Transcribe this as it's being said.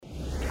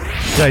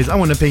Guys, I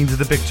want to paint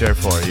the picture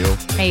for you.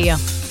 Ejja.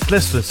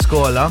 Tlistu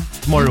l-skola,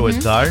 morru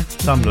id-dar,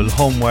 tamlu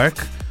l-homework,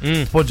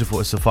 tpoġġu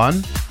fuq is-sufan.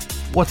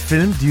 What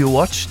film do you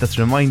watch that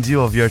reminds you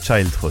of your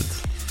childhood?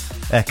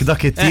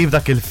 Dak it-tip,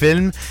 dak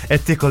il-film,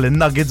 qed tikol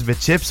in-nuggets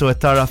bit-chips u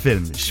qed tara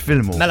film.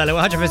 X'filmu? Mela,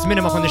 l-ewwel ħaġa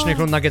fiż-żmien ma konniex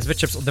niklu nuggets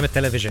bit-chips qudiem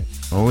it-television.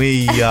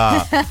 Ujja.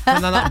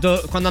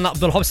 Konna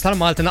naqbdu l-ħobs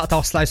tal-Malti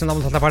naqtaw slice u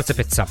nagħmlu ta' parti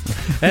pizza.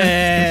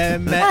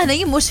 Għana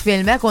jien mhux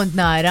film kont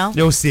nara.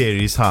 Jew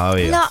series,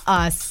 ħawi.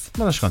 Laqas.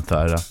 Ma nafx kont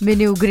tara.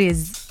 Minni u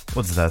Griz.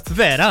 What's that?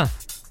 Vera?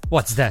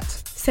 What's that?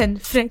 Sen,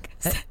 Frank.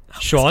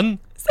 Sean?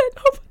 Sen,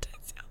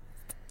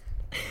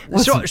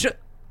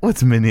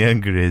 What's Minnie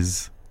and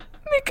Griz?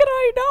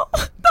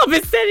 Mikrajna. Ta'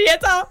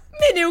 bis-serjetà.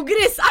 Minni u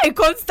Griz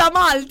icons ta'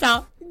 Malta.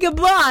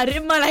 Gbar,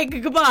 imma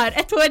like gbar.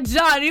 Et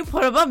weġġari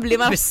probably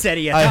ma.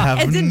 Bis-serjetà. I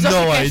have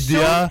no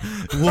idea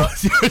what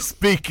you're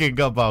speaking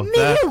about.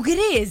 Minni u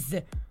Griz.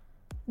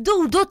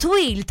 Dudu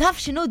twil. Taf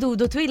x'inhu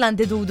dudu twil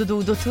għandi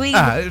dudu twil.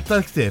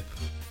 Tal-ktib.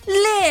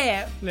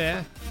 Le.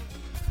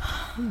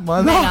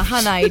 Ma Mela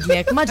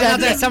ħanajdlek, ma Għadda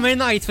ġarri. summer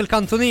night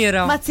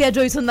fil-kantuniera. Ma tsija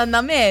ġojsun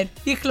nanna mer,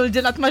 jiklu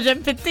l-ġelat ma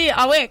ġempitti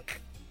għawek.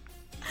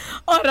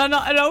 Orra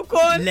naqra u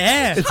koll.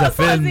 Le. It's a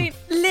film.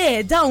 Le,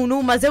 dawnu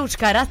ma zewċ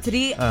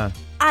karattri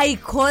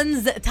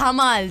icons ta'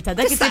 Malta.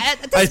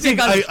 I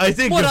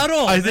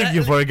think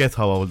you forget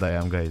how old I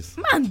am, guys.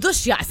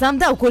 Mandux jaqsam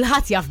daw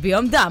kulħat jaf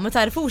bijom da, ma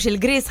tarfux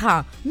il-Griz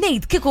ħa.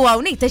 Nejt kiku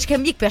għaw nejt teċ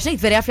kem jikbjax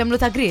nejt veri jaf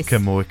jamlu ta' Griz.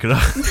 Kemmu ikra.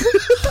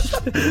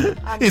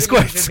 He's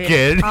quite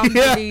scared. I'm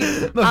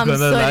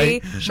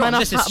sorry, ma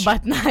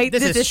nafħaqbat najt.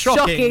 This is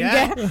shocking.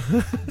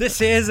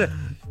 This is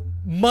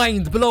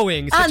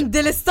mind-blowing.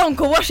 Għandi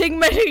l-istonku washing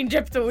machine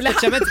ġibtu.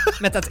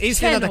 Meta tqis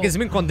li dak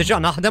iż-żmien kont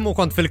diġà naħdem u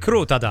kont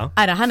fil-kru ta' da.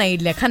 Ara,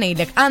 ħanajdlek,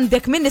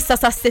 għandek minn issa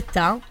sa'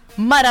 sitta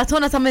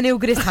maratona ta' Minni u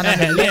Griz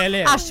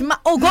ħanajdlek. Għax ma,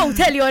 go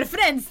tell your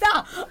friends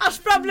ta' għax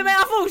probabli ma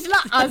jafux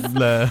laqqas.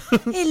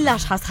 Illa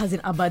xħas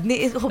ħazin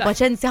qabadni, hu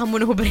paċenzi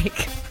ħammun hu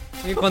break.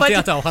 Konti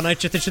għataw,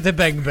 ħanajt ċiti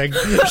bang bang.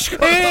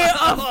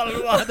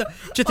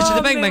 ċiti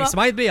bang bang,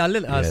 smajt bi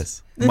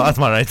għallil-qas. Ma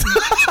għatmarajt.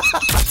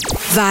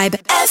 Vibe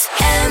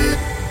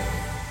FM.